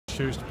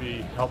snowshoes to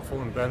be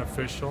helpful and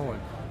beneficial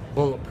and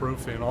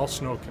bulletproof in all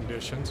snow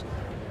conditions.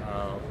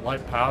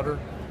 Light powder,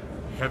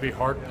 heavy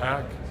hard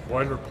pack,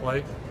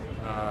 boilerplate.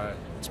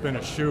 It's been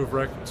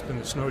it's been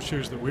the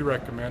snowshoes that we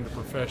recommend to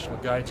professional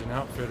guides and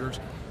outfitters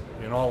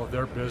in all of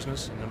their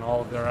business and in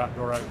all of their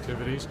outdoor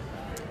activities.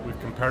 We've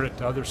compared it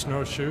to other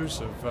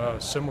snowshoes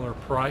of similar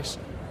price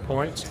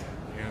points,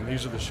 and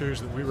these are the shoes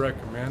that we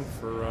recommend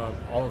for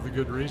all of the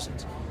good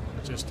reasons.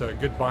 Just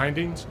good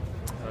bindings,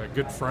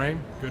 good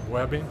frame, good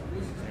webbing,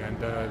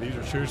 and these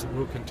are shoes that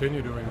we'll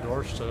continue to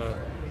endorse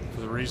for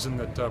the reason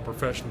that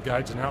professional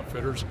guides and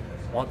outfitters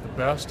want the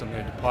best, and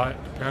they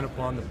depend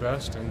upon the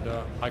best and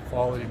high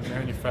quality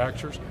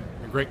manufacturers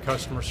and great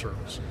customer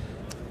service.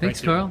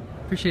 Thanks, Karl.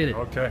 Appreciate it.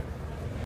 Okay.